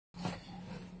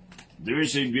There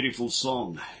is a beautiful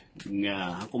song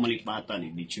nga ako malipatan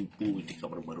ni Chimpu iti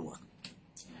kabarbaruak.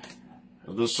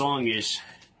 The song is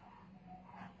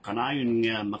kanayon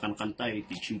nga makankantay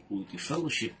iti Chimpu iti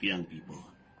fellowship young people.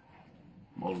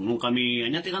 Nung kami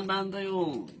anya ti kantahan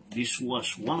tayo, this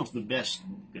was one of the best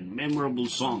and memorable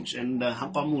songs, and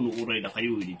hampamuno uray da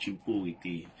kayo iti Chimpu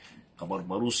iti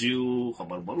kabarbarusyo,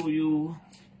 kabarbaruyo,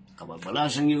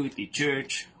 kabarbalasang yu iti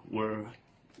church where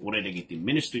uray dagiti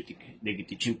ministry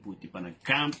dagiti Chimpu iti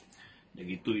panagcamp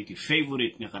dagito iti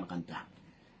favorite nga kanakanta.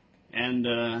 And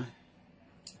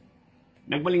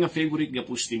nagbaling nga favorite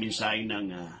gapos ti minsay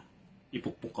nang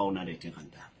ipukpukaw na dito yung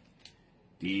kanta.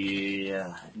 Ti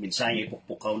minsay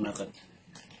ipukpukaw na kat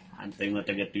antay nga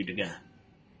taga-tuy daga.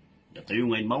 Datayo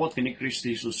ngayon mawat ka ni Kristo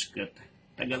Jesus kat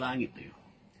tagalangit tayo.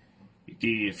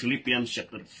 Iti Philippians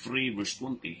chapter 3 verse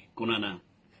 20 kunana,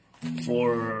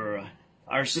 for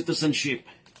our citizenship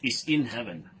is in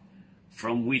heaven,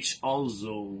 from which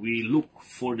also we look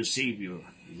for the Savior,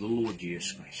 the Lord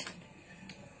Jesus Christ.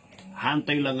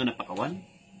 Hantay lang nga napakawan,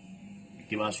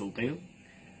 ikibasol tayo.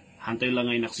 Handa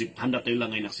tayo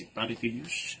lang ay naksiptari ti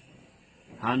Diyos.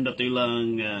 Handa tayo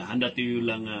lang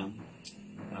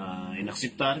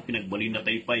inaksiptar, pinagbalin na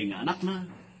tayo pa nga anak na.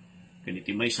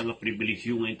 Kaniti may sa nga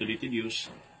pribilehyo nga ito ti Diyos.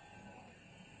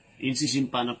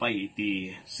 Insisimpa na pa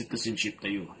iti citizenship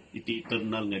tayo, iti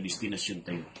eternal nga destinasyon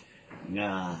tayo. Nga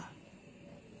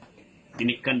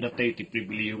tinikanda tayo iti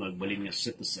pribilehyo nga agbalin nga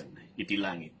citizen, iti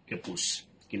langit, kapus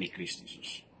kini Kristo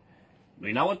Jesus.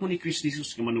 May nawat mo ni Kristo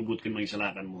Jesus, kamanubot ka mga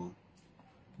isalakan mo.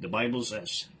 The Bible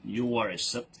says, you are a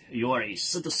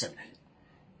citizen.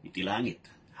 Iti langit.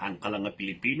 Han ka lang nga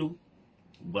Pilipino,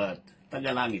 but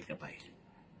taga-langit ka pa.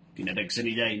 Tinadagsan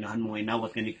niya, inahan mo ay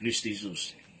nawat ka ni Kristo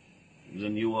Jesus.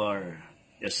 Then you are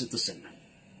a citizen.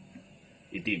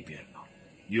 Iti impyerno.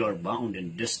 You are bound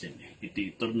and destined.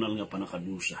 Iti eternal nga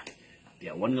panakadusa. Iti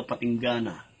awan nga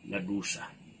patinggana nga dusa.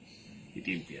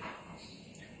 Iti impyerno.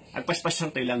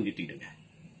 Agpaspasar tayo lang dito daga.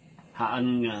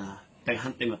 Haan nga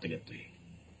tagahantay nga tagatoy.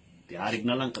 Tiarig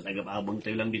na lang katagababang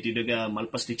tayo lang dito daga.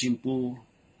 Malpas ti Chimpu.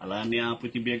 Alaan niya po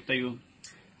itibiyag tayo.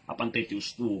 Apan tayo ti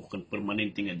usto kan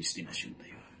permanente nga destinasyon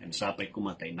tayo. And sapay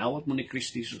kumatay. Nawat mo ni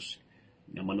Christ Jesus.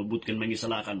 Nga manubot kan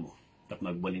mangisalakan mo. At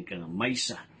magbalin ka nga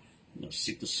maysa na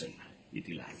citizen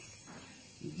iti langit.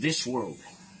 This world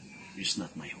is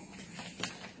not my home.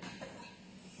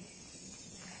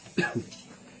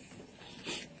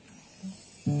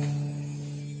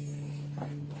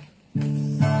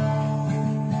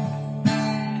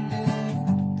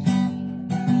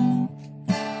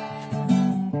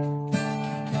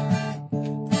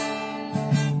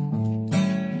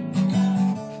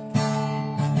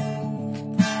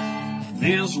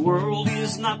 This world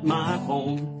is not my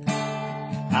home.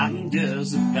 I'm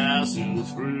just passing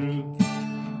through.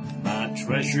 My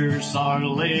treasures are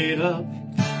laid up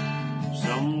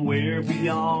somewhere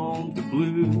beyond the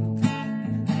blue.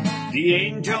 The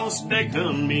angels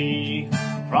beckon me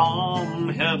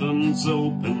from heaven's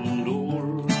open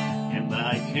door, and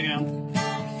I can't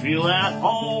feel at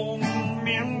home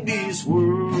in this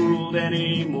world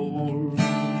anymore.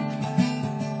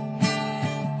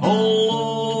 Oh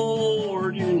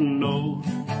Lord, you know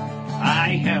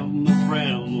I have no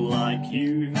friend like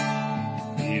you.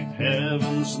 If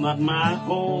heaven's not my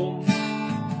home,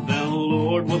 then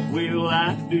Lord, what will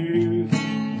I do?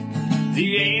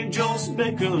 The angels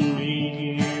beckon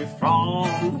me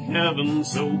from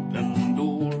heaven's open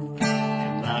door,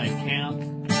 and I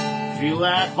can't feel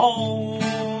at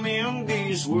home in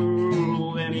this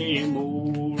world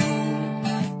anymore.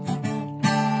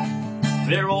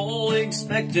 They're all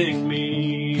expecting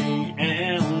me,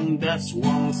 and that's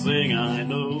one thing I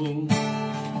know.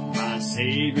 My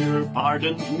Savior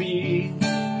pardoned me,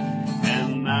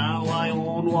 and now I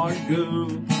onward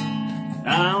go.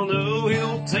 I know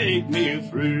He'll take me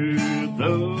through,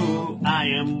 though I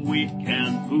am weak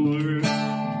and poor,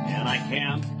 and I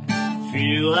can't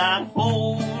feel at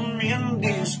home in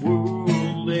this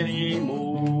world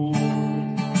anymore.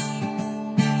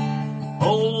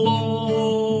 Oh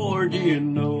Lord, you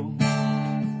know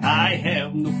I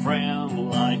have no friend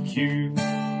like you.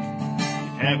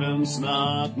 If heaven's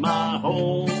not my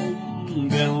home,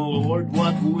 then Lord,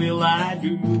 what will I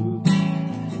do?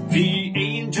 The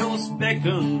angels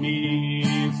beckon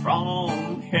me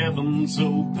from heaven's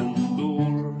open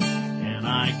door, and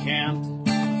I can't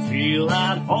feel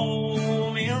at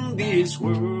home in this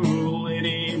world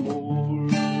anymore.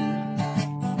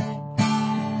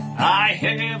 I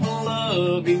have a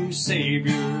loving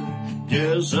Savior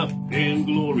just up in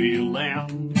glory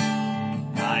land.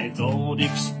 I don't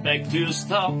expect to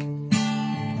stop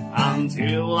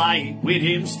until I with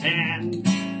Him stand.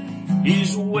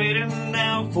 His waiting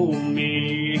now for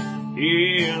me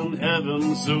in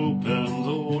heaven's open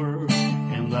door,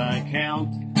 and I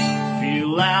can't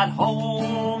feel at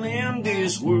home in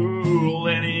this world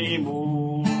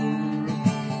anymore.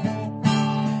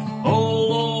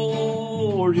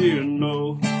 Oh Lord, you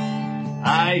know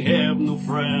I have no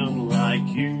friend like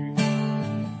you.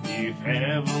 If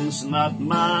heaven's not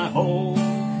my home,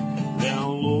 then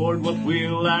Lord, what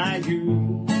will I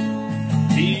do?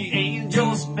 The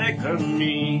angels beckon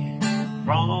me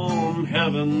from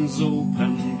heaven's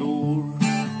open door,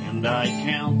 and I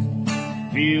can't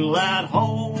feel at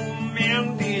home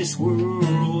in this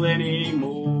world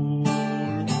anymore.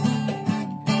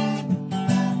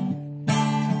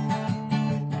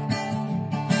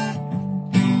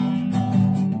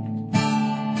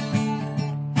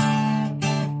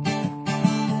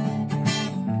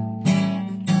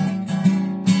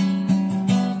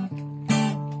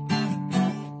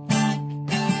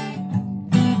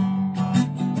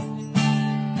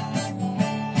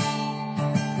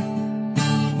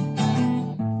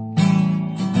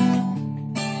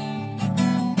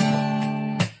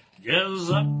 Yes,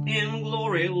 up in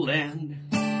glory land,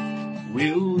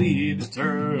 we'll live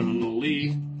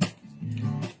eternally.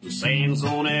 The saints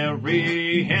on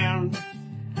every hand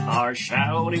are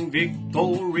shouting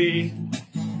victory.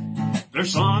 Their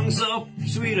songs of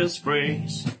sweetest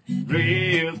praise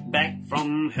drift back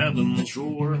from heaven's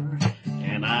shore,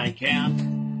 and I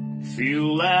can't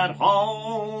feel at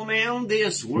home in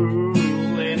this world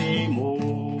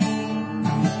anymore.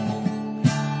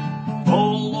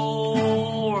 Oh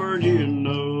Lord, you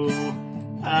know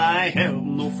I have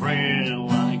no friend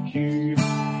like you.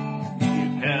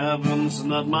 If heaven's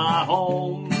not my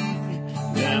home,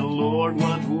 then Lord,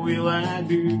 what will I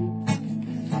do?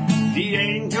 The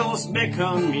angels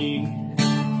beckon me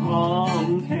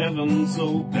on heaven's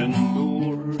open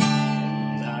door,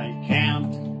 and I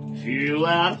can't feel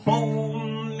at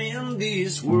home in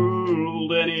this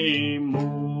world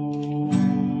anymore.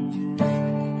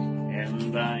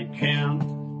 And I can't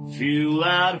feel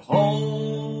at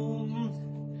home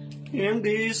in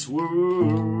this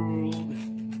world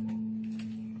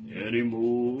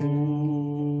anymore.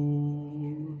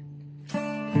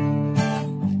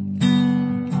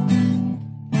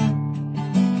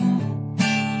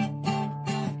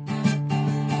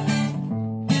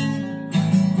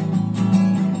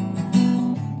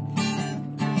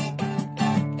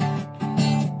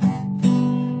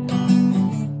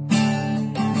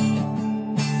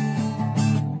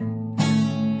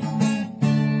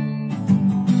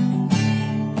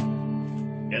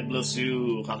 God bless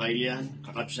you, kakaibigan,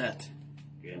 kakabsat,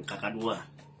 yung kakadwa,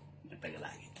 ng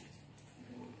tagalangit.